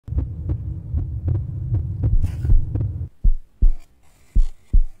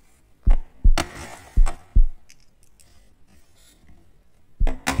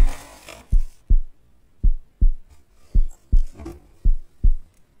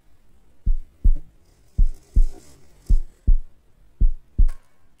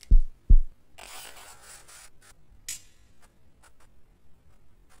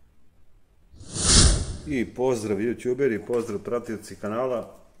I pozdrav youtuberi, pozdrav pratioci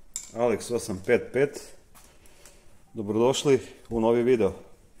kanala Alex855. Dobrodošli u novi video.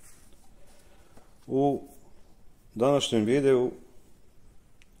 U današnjem videu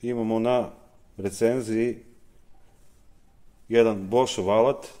imamo na recenziji jedan Boschov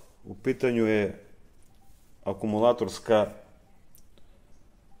alat. U pitanju je akumulatorska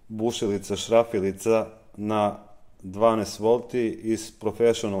bušilica šrafilica na 12 V iz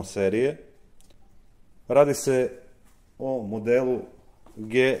Professional serije. Radi se o modelu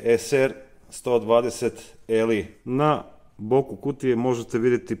Gsr 120 Li. Na boku kutije možete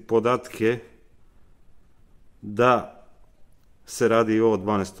vidjeti podatke da se radi o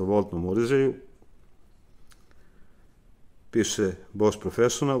 12 V uređaju. Piše Bosch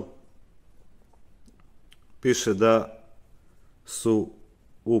Professional. Piše da su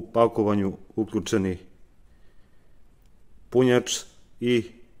u pakovanju uključeni punjač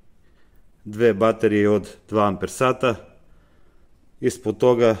i dve baterije od 2 Ah. Ispod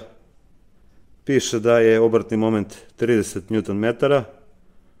toga piše da je obratni moment 30 Nm.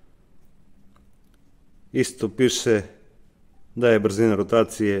 Isto piše da je brzina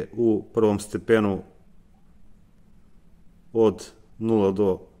rotacije u prvom stepenu od 0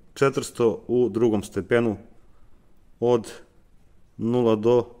 do 400, u drugom stepenu od 0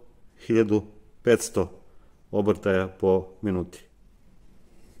 do 1500 obrtaja po minuti.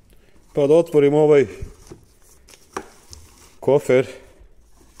 Pa da otvorim ovaj kofer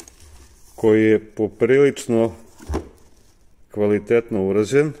koji je poprilično kvalitetno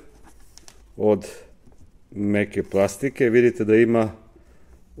urađen od meke plastike. Vidite da ima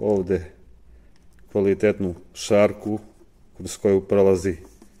ovde kvalitetnu šarku kroz koju prolazi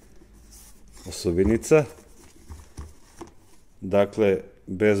osovinica. Dakle,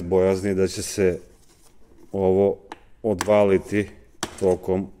 bez bojazni da će se ovo odvaliti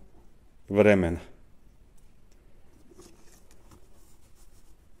tokom vremena.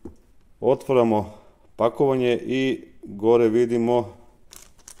 Otvaramo pakovanje i gore vidimo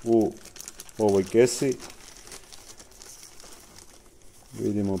u ovoj kesi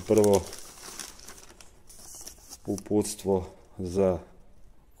vidimo prvo uputstvo za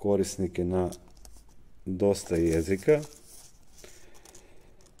korisnike na dosta jezika.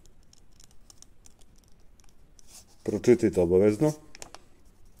 Pročitajte obavezno.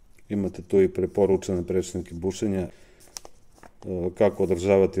 Imate tu i preporučene prečnike bušenja, kako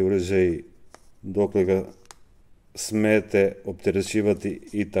održavati uređaj, dokle ga smete opterećivati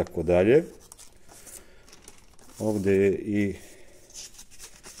i tako dalje. Ovde je i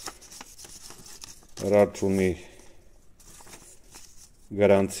račun i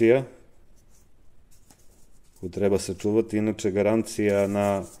garancija koju treba se čuvati. Inače, garancija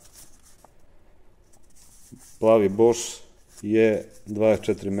na plavi Bosch je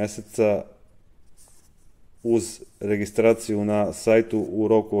 24 meseca uz registraciju na sajtu. U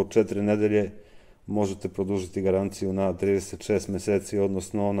roku od 4 nedelje možete produžiti garanciju na 36 meseci,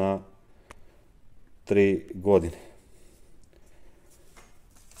 odnosno na 3 godine.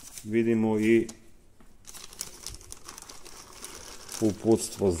 Vidimo i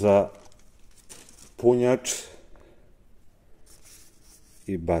uputstvo za punjač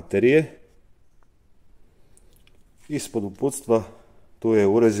i baterije. Ispod uputstva tu je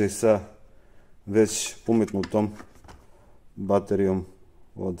uređaj sa već umetnutom baterijom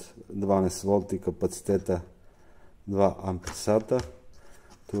od 12 V kapaciteta 2 Ah.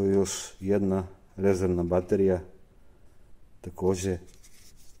 Tu je još jedna rezervna baterija, takođe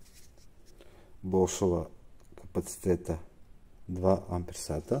Boschova kapaciteta 2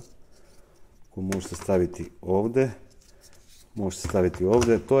 Ah. Koju možete staviti ovde, možete staviti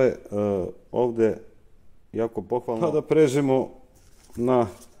ovde. To je ovde jako pohvalno. Pa da pređemo na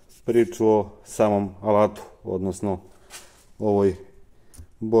priču o samom alatu, odnosno ovoj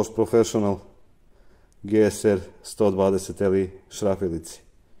Bosch Professional Gsr 120 Li šrafilici.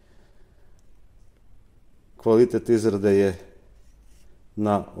 Kvalitet izrade je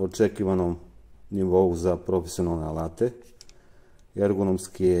na očekivanom nivou za profesionalne alate.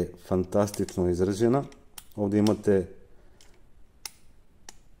 Ergonomski je fantastično izrađena. Ovde imate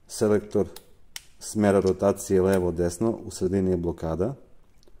selektor smera rotacije levo-desno, u sredini je blokada.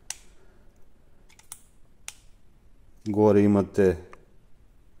 Gore imate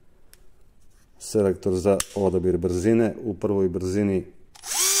selektor za odabir brzine. U prvoj brzini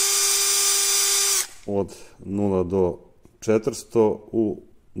od 0 do 400, u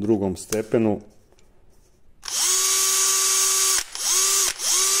drugom stepenu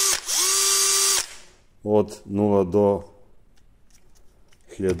od 0 do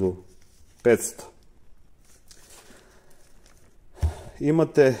 1500.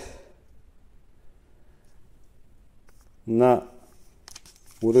 Imate na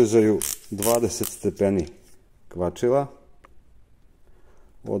uređaju 20 stepeni kvačila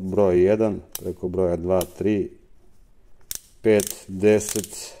od broja 1 preko broja 2, 3, 5,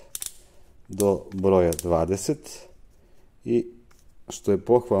 10 do broja 20 i što je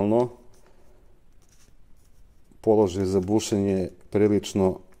pohvalno, položaj za bušenje je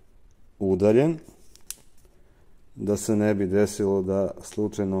prilično udaljen, da se ne bi desilo da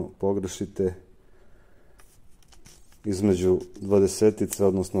slučajno pogrešite između 20-ice,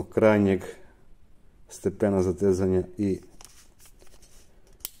 odnosno krajnjeg stepena zatezanja i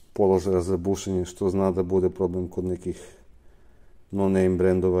položaja za bušenje, što zna da bude problem kod nekih no-name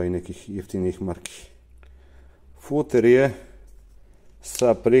brendova i nekih jeftinijih marki. Futer je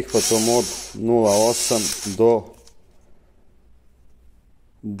sa prihvatom od 0,8 do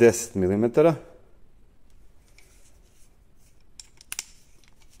 10 mm.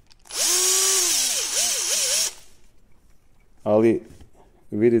 Ali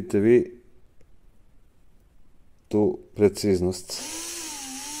vidite vi tu preciznost.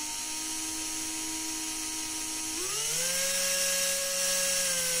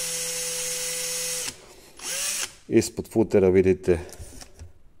 Ispod futera vidite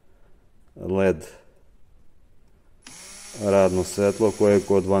LED radno svetlo koje je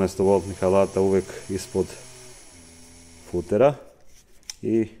kod 12V alata uvek ispod futera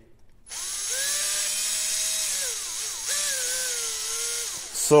i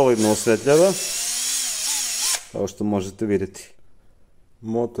solidno osvetljava, kao što možete vidjeti.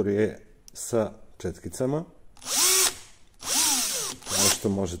 Motor je sa četkicama, kao što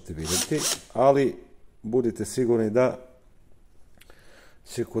možete vidjeti, ali budite sigurni da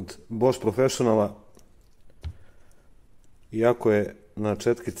će kod Bosch Professionala, iako je na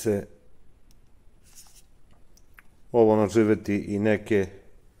četkice, ovo nadživjeti i neke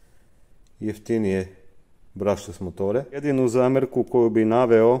jeftinije brushless motore. Jedinu zamerku koju bi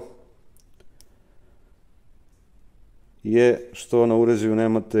naveo je što na uređaju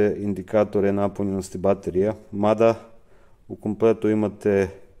nemate indikatore napunjenosti baterija, mada u kompletu imate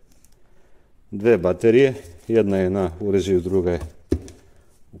dve baterije, jedna je na uređaju, druga je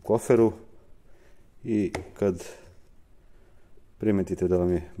u koferu i kad primetite da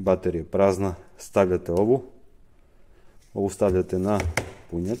vam je baterija prazna, stavljate ovu stavljate na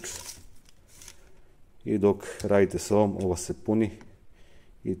punjač i dok radite sa ovom, ova se puni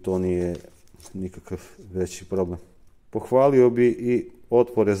i to nije nikakav veći problem. Pohvalio bi i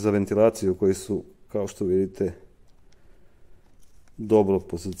otvore za ventilaciju koji su, kao što vidite, dobro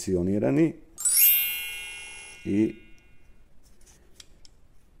pozicionirani i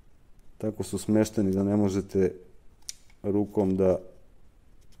tako su smešteni da ne možete rukom da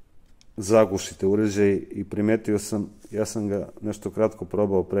zagušite uređaj i primetio sam, ja sam ga nešto kratko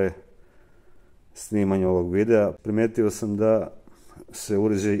probao pre snimanja ovog videa, primetio sam da se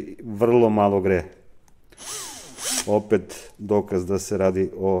uređaj vrlo malo greje. Opet dokaz da se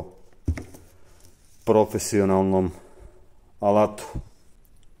radi o profesionalnom alatu.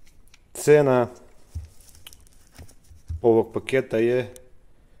 Cena ovog paketa je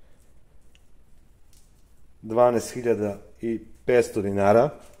 12.500 dinara.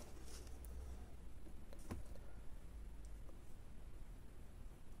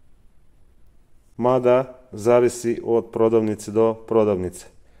 Mada zavisi od prodavnice do prodavnice.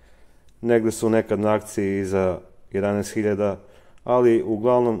 Negde su nekad na akciji i za 11.000, ali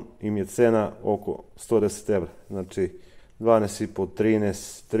uglavnom im je cena oko 110 evra. Znači 12,5,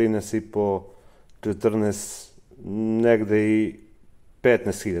 13, 13,5, 14, negde i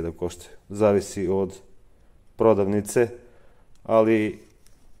 15.000 koštaju. Zavisi od prodavnice, ali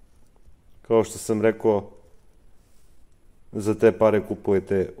kao što sam rekao, za te pare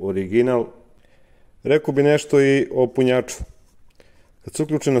kupujete original. Rekao bi nešto i o punjaču. Kad se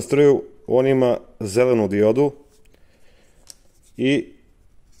uključi na struju, on ima zelenu diodu i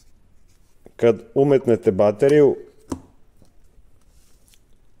kad umetnete bateriju,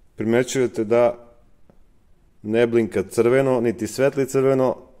 primećujete da ne blinka crveno, niti svetli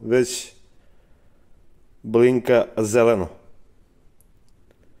crveno, već blinka zeleno.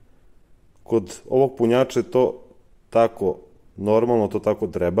 Kod ovog punjača je to tako normalno, to tako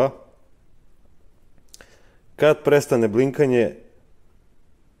treba. Kad prestane blinkanje,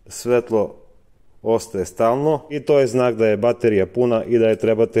 svetlo ostaje stalno i to je znak da je baterija puna i da je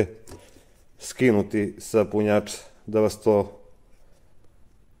trebate skinuti sa punjača, da vas to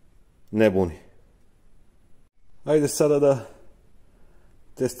ne buni. Ajde sada da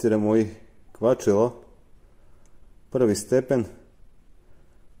testiramo i kvačilo. Prvi stepen,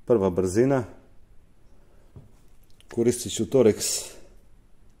 prva brzina. Koristit ću Torex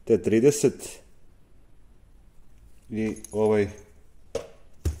T30 i ovaj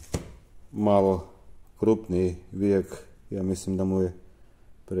malo krupniji vijak, ja mislim da mu je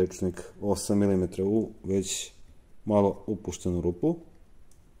prečnik 8 mm u već malo upuštenu rupu.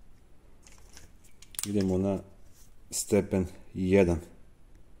 Idemo na stepen 1,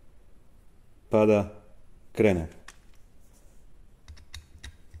 pa da krenem.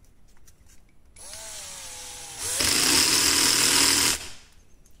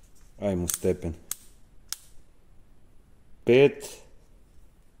 Ajmo stepen 5.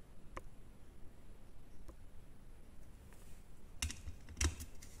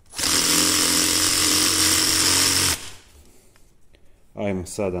 Ajmo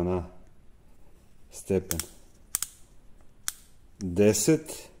sada na stepen 10.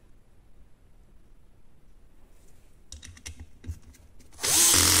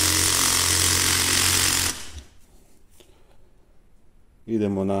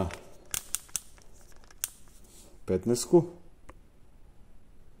 Idemo na 15.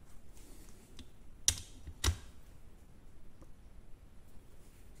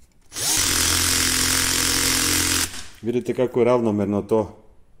 Vidite kako je ravnomerno to,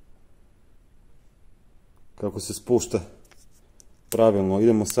 kako se spušta pravilno.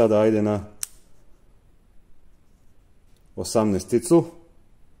 Idemo sada, ajde na 18.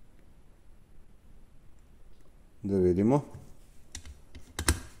 Da vidimo.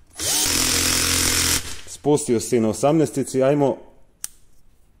 Spustio se i na 18. Ajmo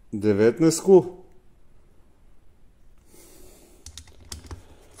 19.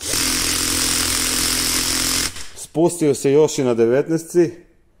 Spustio se još i na 19.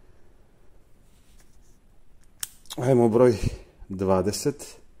 Ajmo broj 20.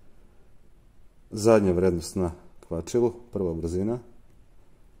 Zadnja vrednost na kvačilu, prva brzina.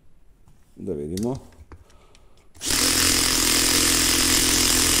 Da vidimo.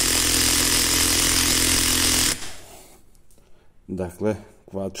 Dakle,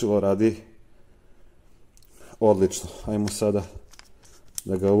 kvačilo radi odlično. Ajmo sada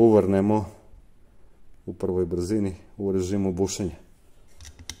da ga uvrnemo u prvoj brzini u režimu bušenja.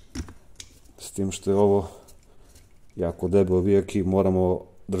 S tim što je ovo jako debel vijak i moramo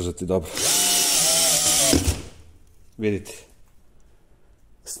držati dobro. Vidite,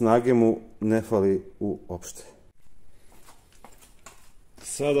 snage mu ne fali uopšte.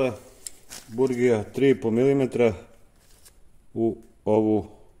 Sada burgija 3,5 mm u ovu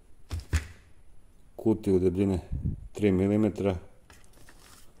kutiju debljine 3 mm.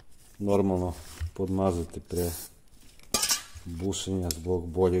 Normalno podmazati pre bušenja zbog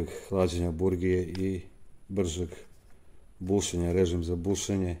boljeg hlađenja burgije i bržeg bušenja. Režim za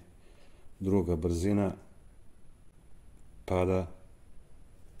bušenje, druga brzina, pa da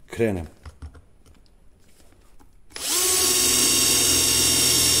krenem.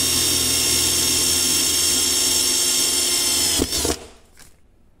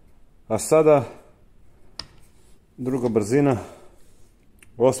 A sada druga brzina,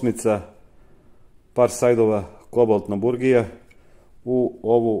 8, par sajdova kobaltna burgija u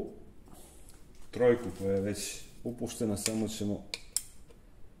ovu trojku koja je već upuštena. Samo ćemo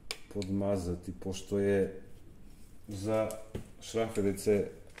podmazati, pošto je za šrafilice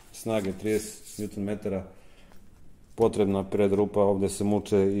snage 30 Nm potrebna predrupa. Ovdje se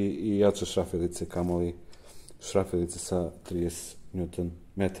muče i jače šrafilice, kamoli šrafilice sa 30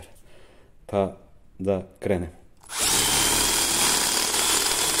 Nm. Pa da krenem.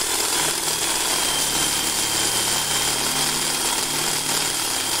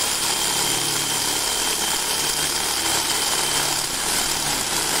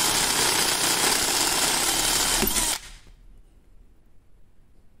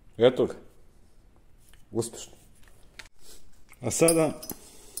 Eto ga. Uspješno. A sada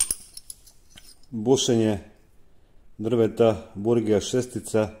bušenje drveta burgija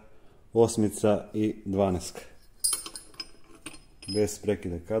 6, 8 i 12. Bez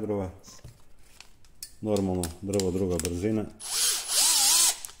prekida kadrova. Normalno drvo, druga brzina.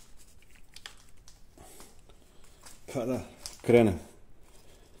 Pa da krenem.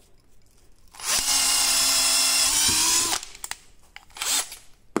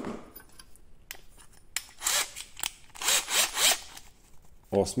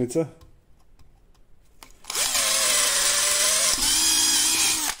 Osmica.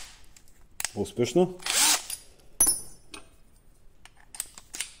 Uspješno.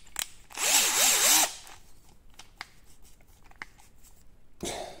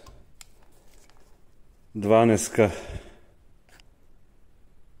 Dvaneska.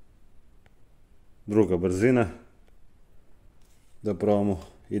 Druga brzina. Da probamo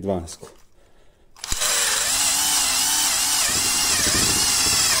i 12.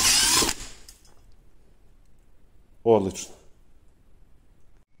 odlično.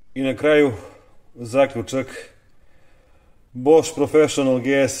 I na kraju zaključak. Bosch Professional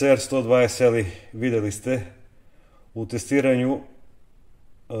Gsr 120L videli ste u testiranju,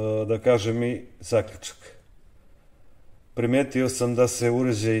 da kažem i zaključak. Primetio sam da se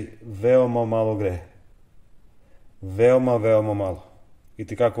uređaj veoma malo greje. Veoma malo. I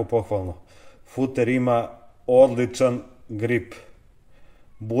tekako pohvalno. Futer ima odličan grip.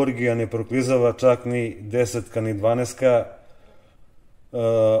 Burgija ne proklizava čak ni 10 ni 12.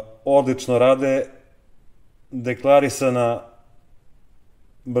 Odlično rade. Deklarisana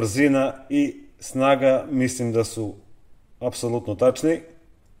brzina i snaga mislim da su apsolutno tačni.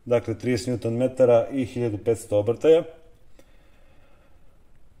 Dakle 30 Nm i 1500 obrtaja.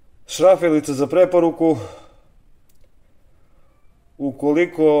 Šrafilica za preporuku.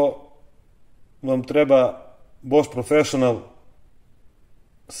 Ukoliko vam treba Bosch Professional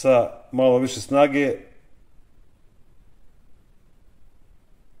sa malo više snage,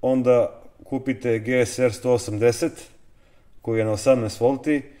 onda kupite Gsr 180 koji je na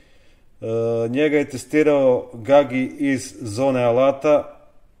 18 V. Njega je testirao Gagi iz zone alata,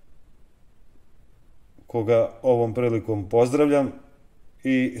 koga ovom prilikom pozdravljam,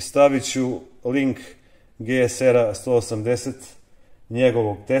 i stavit ću link Gsr 180,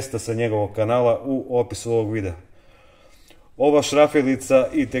 njegovog testa sa njegovog kanala u opisu ovog videa. Ova šrafilica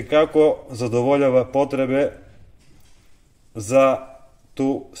i tekako zadovoljava potrebe za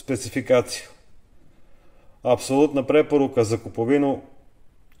tu specifikaciju. Apsolutna preporuka za kupovinu,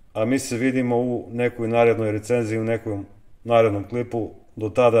 a mi se vidimo u nekoj narednoj recenziji, u nekom narednom klipu. Do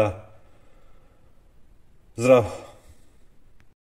tada, zdravo!